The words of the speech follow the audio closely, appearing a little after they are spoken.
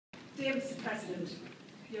Dear Mr. President,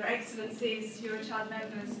 Your Excellencies, Eurochild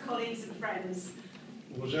members, colleagues and friends.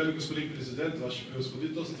 Уважаеми господин президент, Ваше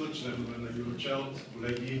превъзходителство, членове на Юрочайлд,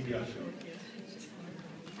 колеги и приятели.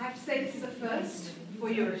 I have to say this is a first for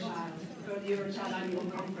Eurochild, for the Eurochild Annual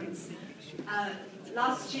Conference.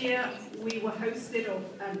 Last year we were hosted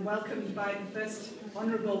and welcomed by the first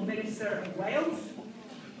Honourable Minister of Wales.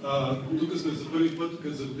 Тук сме за първи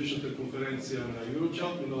път за годишната конференция на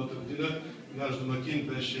Юрочайлд. Миналата година наш домакин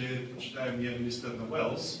беше почитаемия министър на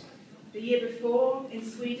Уелс. The year before in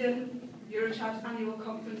Sweden, Eurochild Annual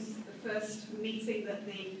Conference, the first meeting that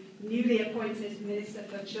the newly appointed Minister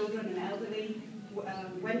for Children and Elderly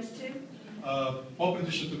went to.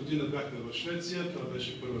 По-предишната година бяхме в Швеция, това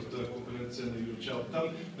беше първата конференция на Юрочайлд там.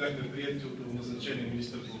 Бяхме приети от назначения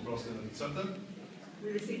министър по въпросите на децата.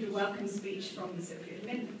 We received a welcome speech from the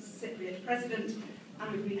Cypriot President and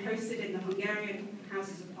we've been hosted in the Hungarian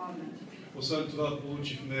Houses of Parliament. Освен това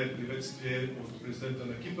получихме приветствие от президента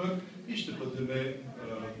на Кипър и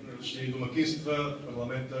ще ни домакинства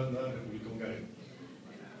парламента на Република България.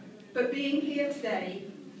 But being here today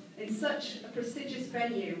in such a prestigious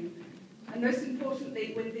venue, and most importantly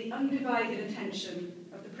with the undivided attention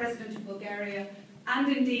of the President of Bulgaria and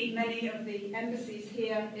indeed many of the embassies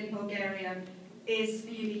here in Bulgaria, is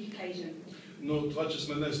a unique occasion. Но това, че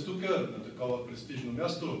сме днес тук, на такова престижно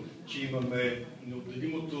място, че имаме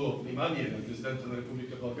неотделимото внимание на президента на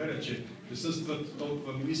Република България, че присъстват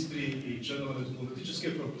толкова министри и членове на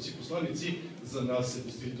дипломатическия корпус и посланици, за нас е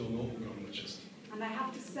действително огромна чест. And I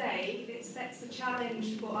have to say, it sets a challenge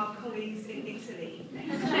for our colleagues in Italy.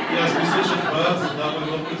 И аз мисля, че това задава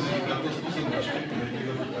едно предизвикателство за нашите колеги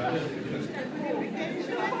в Италия.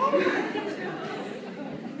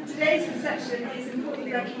 Today's reception is important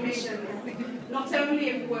recognition not only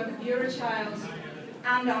of the work of Eurochild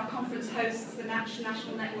and our conference hosts, the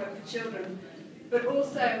National Network for Children, but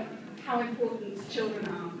also how important children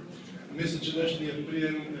are. Мисля, че днешният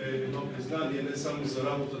прием е едно признание не само за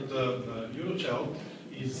работата на Юрочайлд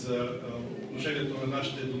и за отношението на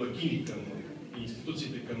нашите домакини към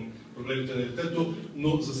институциите към проблемите на детето,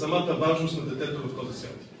 но за самата важност на детето в този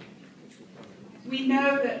свят. We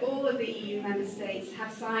know that all of the EU member states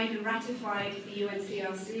have signed and ratified the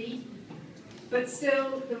UNCRC, but still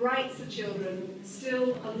the rights of children still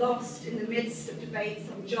are lost in the midst of debates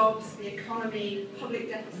on jobs, the economy, public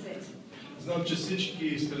deficit. Знам, че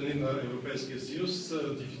всички страни на Европейския съюз са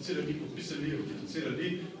ратифицирали, подписали и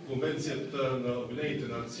ратифицирали Конвенцията на Обединените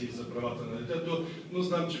нации за правата на детето, но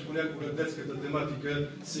знам, че понякога детската тематика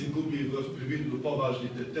се губи в привидно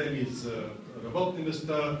по-важните теми за работни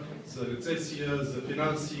места, за рецесия, за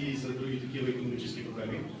финанси и за други такива икономически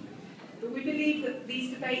проблеми. But we believe that these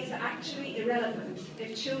debates are actually irrelevant if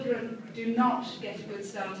children do not get a good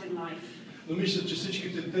start in life. Но мисля, че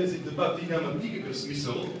всичките тези дебати нямат никакъв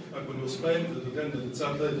смисъл, ако не успеем да дадем на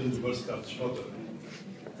децата един добър старт в живота.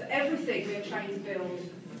 So everything we are trying to build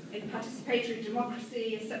in participatory democracy,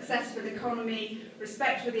 a successful economy,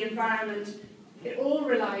 respect for the environment, it all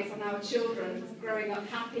relies on our children growing up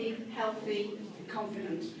happy, healthy and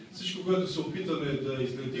confident. Всичко, което се опитаме да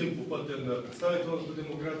изградим по пътя на представителната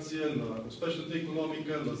демокрация, на успешната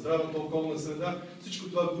икономика, на здравата околна среда, всичко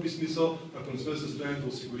това губи смисъл, ако не сме в състояние да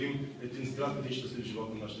осигурим един здрав и щастлив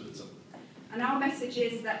живот на нашите деца. And our message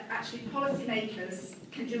is that actually policymakers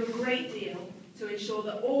can do a great deal to ensure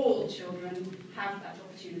that all children have that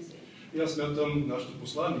opportunity. И аз смятам, нашето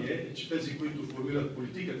послание е, че тези, които формират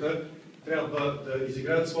политиката, трябва да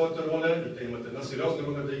изиграят своята роля и те имат една сериозна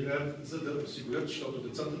роля да играят, за да осигурят, защото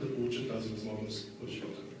децата да получат тази възможност в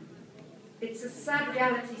живота. It's a sad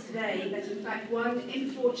reality today that in fact 1 in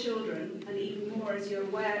 4 children, and even more as you're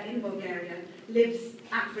aware in Bulgaria, lives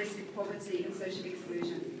at risk of poverty and social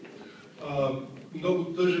exclusion. Много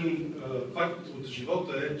тъжен факт от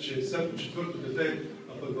живота е, че всяко четвърто дете,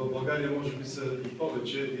 а пък в България може би са и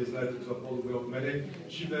повече, вие знаете това по-добре от мене,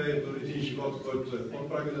 живее в един живот, който е под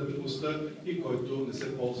прага на бедността и който не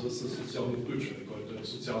се ползва с социално включване, който е в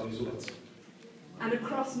социална изолация. And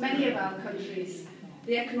across many of our countries,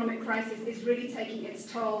 the economic crisis is really taking its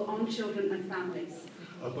toll on children and families.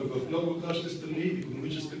 А пък в много от нашите страни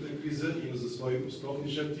икономическата криза има за свои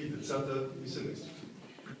основни жертви децата и семействата.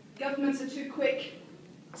 Governments are too quick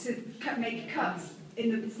to make cuts in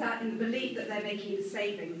the belief that they're making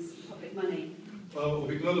savings, public money.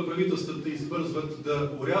 Обикновено правителствата избързват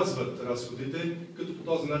да орязват разходите, като по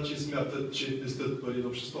този начин смятат, че пестят пари на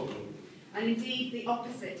обществото. And indeed the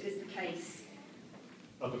opposite is the case.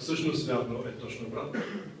 А пък всъщност вярно е точно обратно.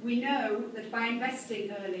 We know that by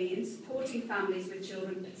investing early in supporting families with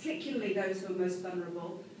children, particularly those who are most vulnerable,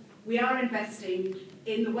 we are investing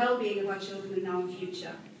in the well-being of our children and our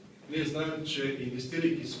future. Ние знаем, че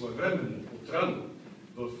инвестирайки своевременно, отрано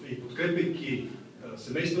и подкрепяйки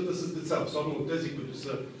семействата с деца, особено тези, които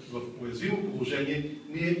са в уязвимо положение,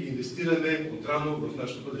 ние инвестираме отрано в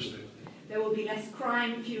нашето бъдеще. There will be less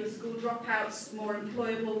crime, fewer school dropouts, more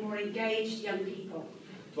employable, more engaged young people.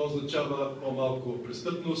 Това означава по-малко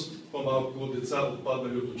престъпност, по-малко деца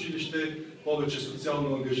отпаднали от училище, повече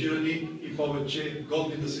социално ангажирани и повече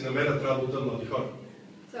годни да си намерят работа млади хора.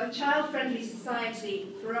 So a child-friendly society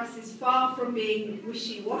for us is far from being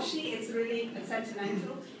wishy-washy, it's really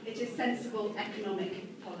sentimental, it is sensible economic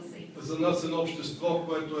policy. За нас едно общество,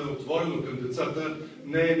 което е отворено към децата,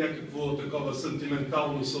 не е някакво такова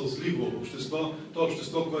сантиментално, сълзливо общество, то е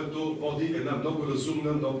общество, което води една много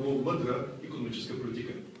разумна, много мъдра икономическа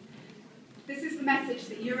политика. This is the message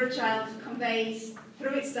that Юрочайлд conveys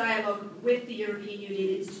through its dialogue with the European Union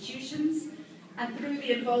institutions and through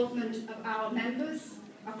the involvement of our members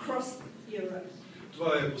across Europe.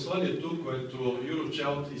 Това е посланието, което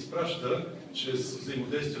Юрочайлд изпраща чрез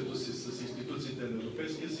взаимодействието си с институциите на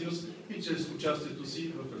Европейския съюз и чрез участието си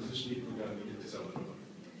в различни програми в цяла Европа.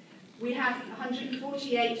 We have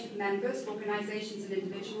 148 members, organizations and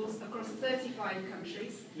individuals across 35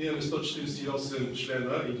 countries. Ние имаме 148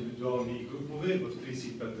 члена, индивидуални и групове в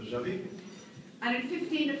 35 държави. And in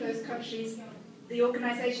 15 of those countries, the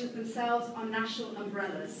organizations themselves are national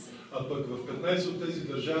umbrellas. А пък в 15 от тези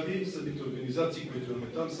държави самите организации, които имаме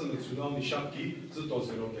там, са национални шапки за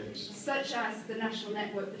този род дейност. Such as the National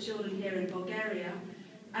Network for Children here in Bulgaria,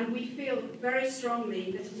 and we feel very strongly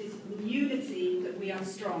that it is in unity that we are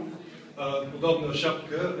strong. Подобна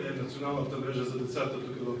шапка е националната мрежа за децата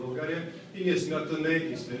тук в България и ние смятаме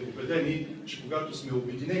и сме убедени, че когато сме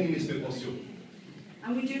обединени, ние сме по-силни.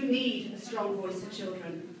 And we do need a strong voice for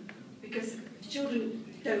children, because if children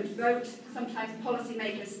don't vote, sometimes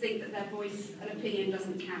policymakers think that their voice and opinion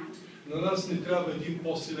doesn't count. На нас ни трябва един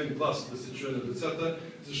по-силен глас да се чуе на децата,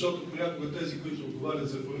 защото понякога тези, които отговарят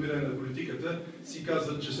за формиране на политиката, си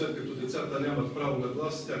казват, че след като децата нямат право на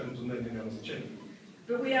глас, тяхното мнение няма значение.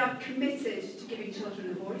 But we are committed to giving children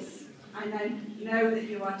a voice. I know that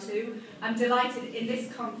you are too. I'm delighted in this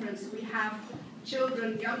conference we have children,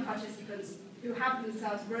 young participants, who have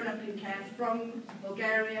themselves grown up in care from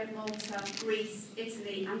Bulgaria, Malta, Greece,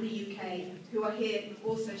 Italy and the UK, who are here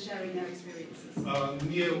also sharing their experiences.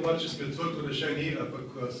 Ние обаче сме твърдо решени, а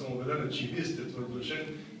пък съм уверена, че и вие сте твърдо решени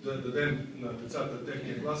да дадем на децата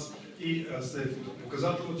техния глас и след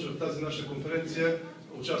показателно, че в тази наша конференция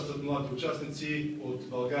участват млади участници от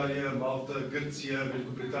България, Малта, Гърция,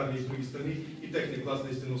 Великобритания и други страни и техния глас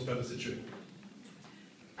наистина успя да се чуе.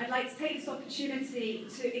 I'd like to take this opportunity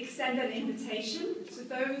to extend an invitation to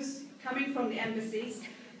those coming from the embassies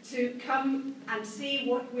to come and see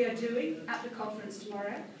what we are doing at the conference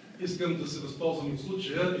tomorrow. Искам да се възползвам от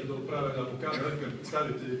случая и да отправя една покана към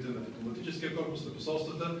представителите на дипломатическия корпус, на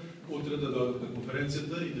посолствата, утре да дойдат на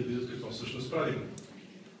конференцията и да видят какво всъщност правим.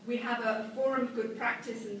 We have a forum of good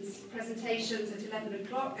practice and presentations at 11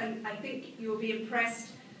 o'clock, and I think you will be impressed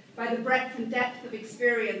by the breadth and depth of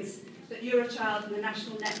experience that Юрочайлд and the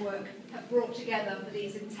National Network have brought together for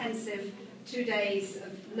these intensive 2 days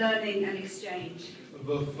of learning and exchange.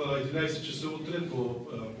 В 11 часа утре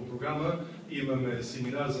по програма имаме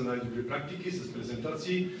семинар за най-добри практики с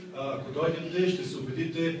презентации. Ако дойдете, ще се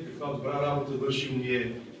убедите каква добра работа вършим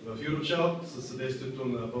ние в Юрочайлд със съдействието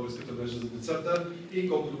на Българската мрежа за децата и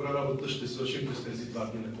колко добра работа ще свършим през тези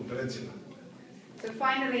 2 дни на конференцията. So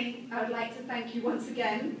finally, I would like to thank you once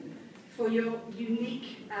again for your unique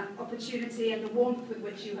opportunity and the warmth with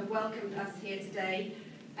which you have welcomed us here today.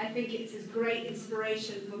 I think it's a great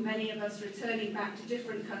inspiration for many of us returning back to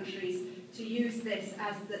different countries to use this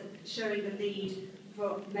as showing the lead for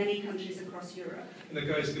many countries across Europe.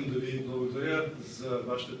 Накрая искам да ви благодаря за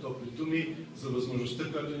вашите топли думи, за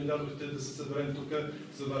възможността, която ни дадохте да се съберем тук,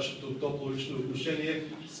 за вашето топло лично отношение.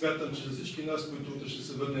 Смятам, че за всички нас, които утре ще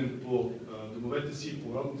се върнем по домовете си,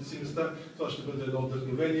 по родните си места, това ще бъде едно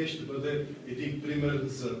вдъхновение, ще бъде един пример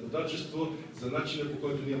за водачество, за начина, по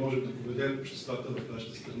който ние можем да поведем обществата в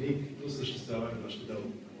нашите страни и да осъществяваме нашето дело.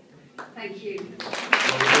 Thank you.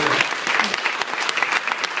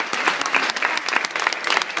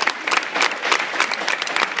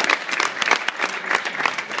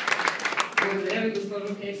 Благодаря ви,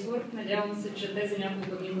 госпожо Хейнсуърт. Надявам се, че тези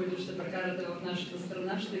няколко дни, които ще прекарате в нашата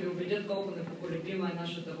страна, ще ви убедят колко непоколебима е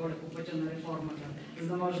нашата воля по пътя на реформата, за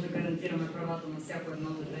да може да гарантираме правата на всяко едно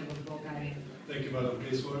дете в България. Thank you, Madam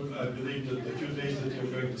Hainsworth. I believe that the few days that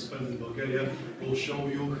you're going to spend in Bulgaria will show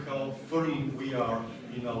you how firm we are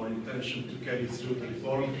in our intention to carry through the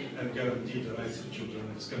reform and guarantee the rights of children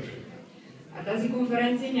in this country. А тази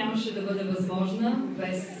конференция нямаше да бъде възможна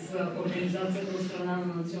без организацията от страна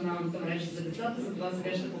на Националната мрежа за децата, затова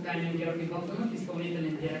сега ще поканим Георги Богданов,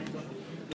 изпълнителен директор